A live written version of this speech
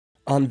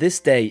On this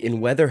day in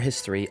weather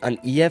history, an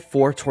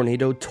EF4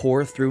 tornado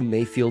tore through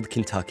Mayfield,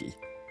 Kentucky.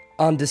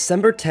 On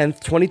December 10,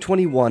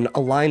 2021, a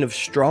line of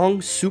strong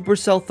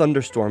supercell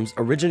thunderstorms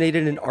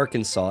originated in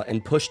Arkansas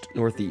and pushed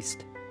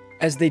northeast.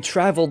 As they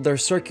traveled, their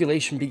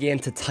circulation began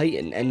to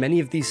tighten, and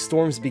many of these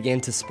storms began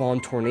to spawn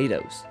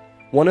tornadoes.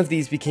 One of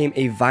these became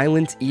a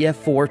violent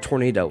EF4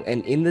 tornado,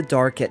 and in the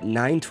dark at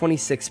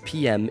 9:26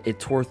 p.m.,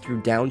 it tore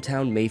through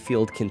downtown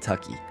Mayfield,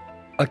 Kentucky.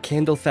 A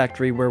candle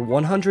factory where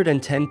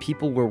 110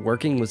 people were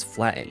working was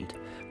flattened.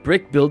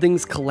 Brick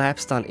buildings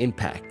collapsed on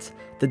impact.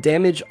 The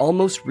damage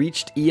almost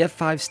reached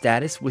EF5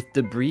 status, with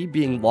debris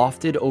being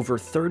lofted over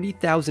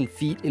 30,000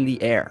 feet in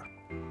the air.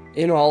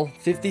 In all,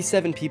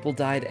 57 people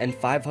died and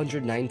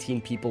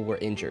 519 people were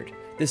injured.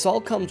 This all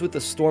comes with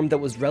a storm that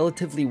was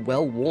relatively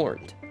well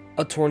warned.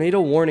 A tornado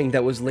warning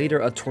that was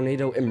later a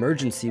tornado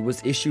emergency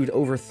was issued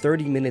over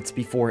 30 minutes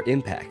before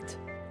impact.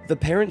 The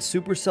parent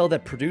supercell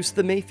that produced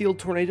the Mayfield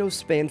tornado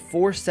spanned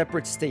 4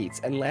 separate states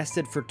and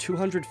lasted for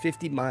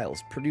 250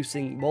 miles,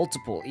 producing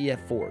multiple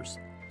EF4s.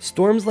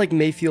 Storms like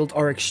Mayfield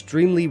are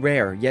extremely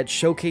rare, yet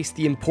showcase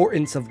the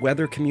importance of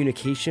weather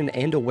communication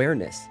and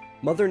awareness.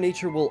 Mother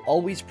Nature will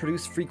always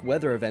produce freak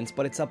weather events,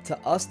 but it's up to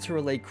us to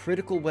relay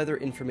critical weather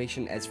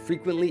information as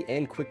frequently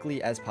and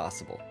quickly as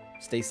possible.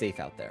 Stay safe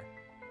out there.